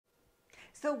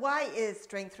So why is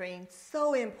strength training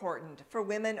so important for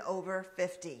women over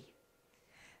 50?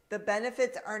 The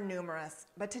benefits are numerous,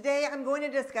 but today I'm going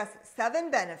to discuss 7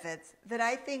 benefits that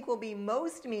I think will be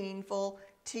most meaningful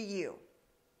to you.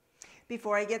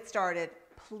 Before I get started,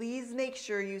 please make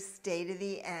sure you stay to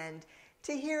the end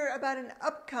to hear about an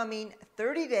upcoming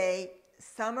 30-day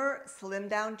summer slim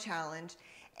down challenge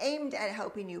aimed at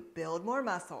helping you build more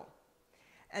muscle.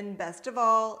 And best of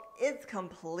all, it's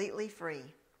completely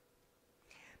free.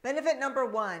 Benefit number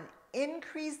 1,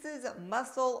 increases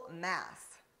muscle mass.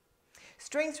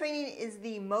 Strength training is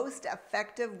the most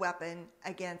effective weapon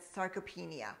against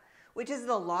sarcopenia, which is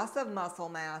the loss of muscle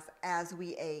mass as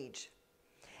we age.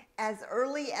 As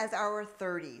early as our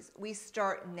 30s, we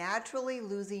start naturally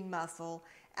losing muscle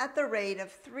at the rate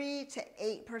of 3 to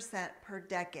 8% per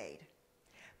decade.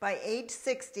 By age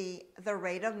 60, the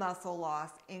rate of muscle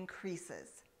loss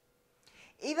increases.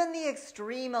 Even the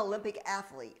extreme Olympic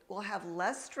athlete will have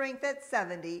less strength at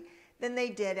 70 than they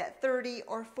did at 30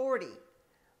 or 40.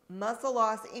 Muscle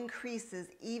loss increases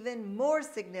even more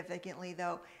significantly,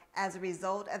 though, as a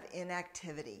result of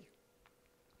inactivity.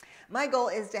 My goal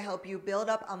is to help you build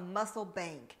up a muscle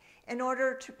bank in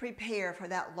order to prepare for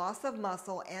that loss of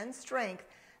muscle and strength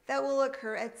that will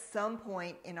occur at some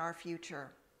point in our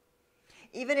future.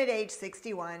 Even at age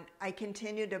 61, I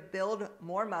continue to build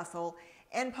more muscle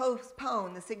and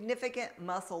postpone the significant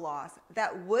muscle loss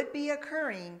that would be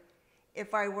occurring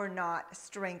if I were not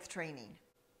strength training.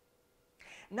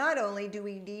 Not only do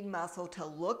we need muscle to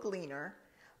look leaner,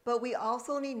 but we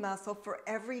also need muscle for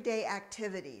everyday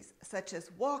activities such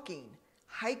as walking,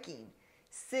 hiking,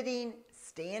 sitting,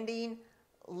 standing,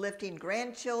 lifting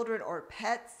grandchildren or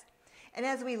pets. And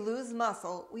as we lose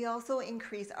muscle, we also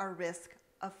increase our risk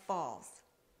of falls.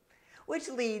 Which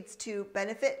leads to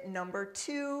benefit number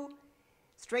 2,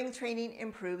 strength training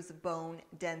improves bone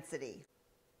density.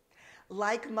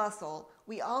 Like muscle,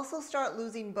 we also start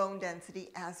losing bone density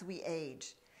as we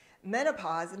age.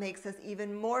 Menopause makes us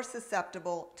even more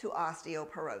susceptible to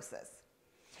osteoporosis.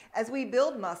 As we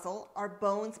build muscle, our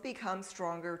bones become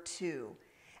stronger too.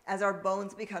 As our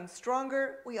bones become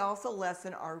stronger, we also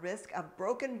lessen our risk of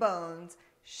broken bones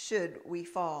should we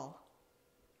fall.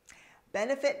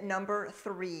 Benefit number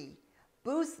 3,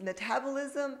 boosts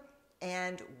metabolism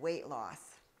and weight loss.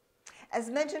 As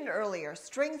mentioned earlier,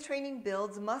 strength training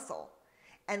builds muscle,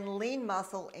 and lean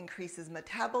muscle increases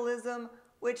metabolism,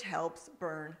 which helps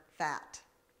burn fat.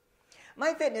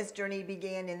 My fitness journey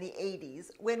began in the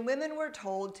 80s when women were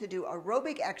told to do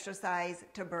aerobic exercise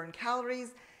to burn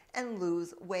calories and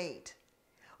lose weight.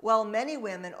 While many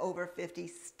women over 50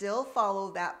 still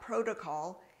follow that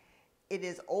protocol, it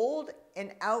is old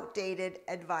and outdated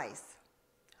advice.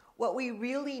 What we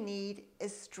really need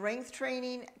is strength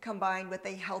training combined with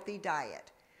a healthy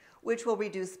diet, which will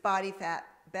reduce body fat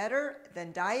better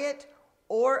than diet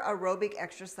or aerobic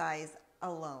exercise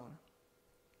alone.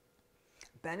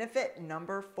 Benefit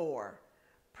number 4,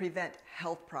 prevent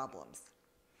health problems.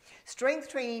 Strength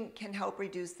training can help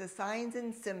reduce the signs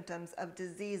and symptoms of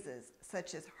diseases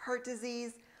such as heart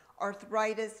disease,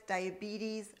 arthritis,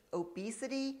 diabetes,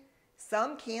 obesity,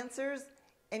 some cancers,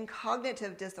 and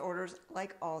cognitive disorders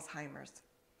like Alzheimer's.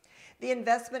 The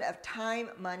investment of time,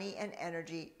 money, and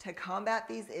energy to combat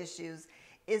these issues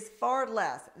is far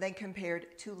less than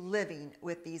compared to living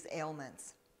with these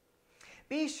ailments.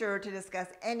 Be sure to discuss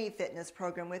any fitness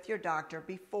program with your doctor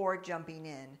before jumping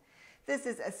in. This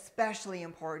is especially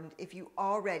important if you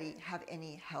already have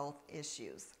any health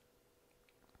issues.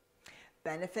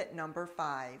 Benefit number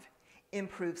 5,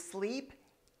 improve sleep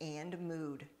and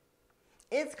mood.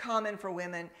 It's common for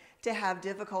women to have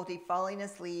difficulty falling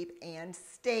asleep and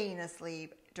staying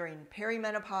asleep during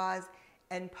perimenopause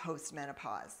and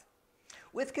postmenopause.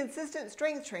 With consistent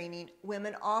strength training,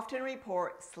 women often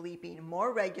report sleeping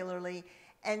more regularly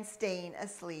and staying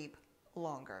asleep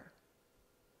longer.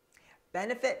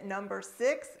 Benefit number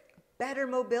 6, better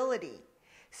mobility.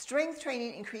 Strength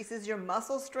training increases your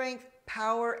muscle strength,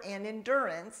 power, and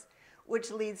endurance,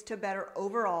 which leads to better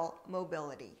overall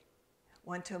mobility.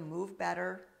 Want to move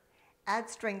better? Add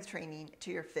strength training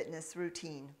to your fitness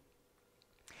routine.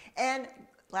 And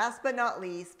last but not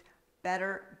least,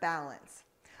 better balance.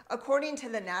 According to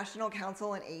the National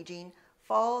Council on Aging,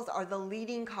 falls are the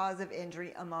leading cause of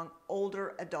injury among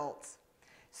older adults.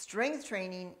 Strength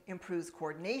training improves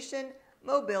coordination,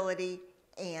 mobility,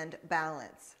 and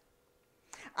balance.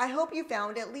 I hope you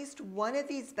found at least one of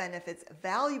these benefits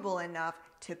valuable enough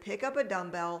to pick up a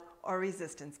dumbbell or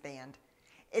resistance band.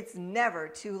 It's never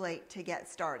too late to get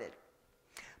started.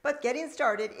 But getting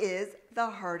started is the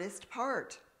hardest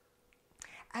part.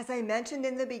 As I mentioned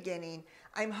in the beginning,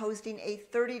 I'm hosting a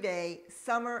 30-day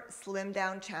Summer Slim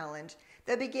Down Challenge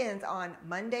that begins on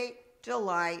Monday,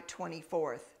 July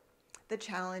 24th. The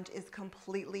challenge is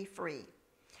completely free.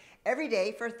 Every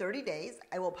day for 30 days,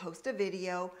 I will post a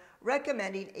video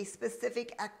recommending a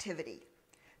specific activity.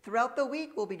 Throughout the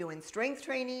week, we'll be doing strength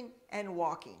training and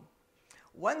walking.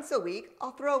 Once a week,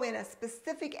 I'll throw in a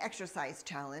specific exercise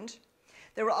challenge.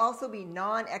 There will also be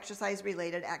non-exercise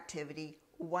related activity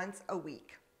once a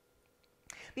week.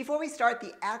 Before we start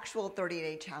the actual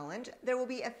 30-day challenge, there will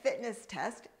be a fitness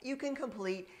test you can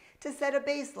complete to set a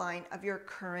baseline of your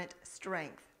current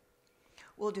strength.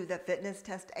 We'll do the fitness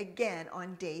test again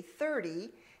on day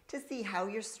 30 to see how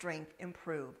your strength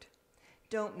improved.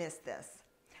 Don't miss this.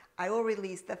 I will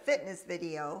release the fitness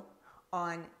video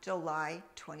on July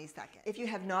 22nd. If you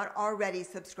have not already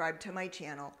subscribed to my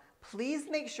channel, please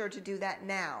make sure to do that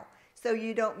now so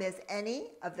you don't miss any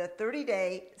of the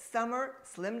 30-day Summer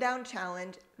Slim Down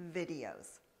Challenge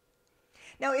videos.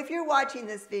 Now, if you're watching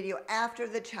this video after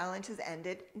the challenge has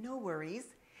ended, no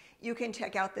worries. You can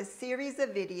check out the series of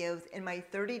videos in my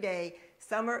 30-day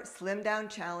Summer Slim Down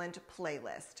Challenge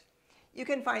playlist. You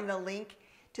can find the link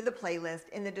to the playlist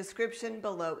in the description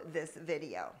below this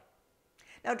video.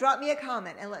 Now drop me a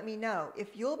comment and let me know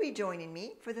if you'll be joining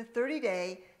me for the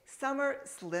 30-day Summer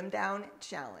Slim Down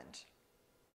Challenge.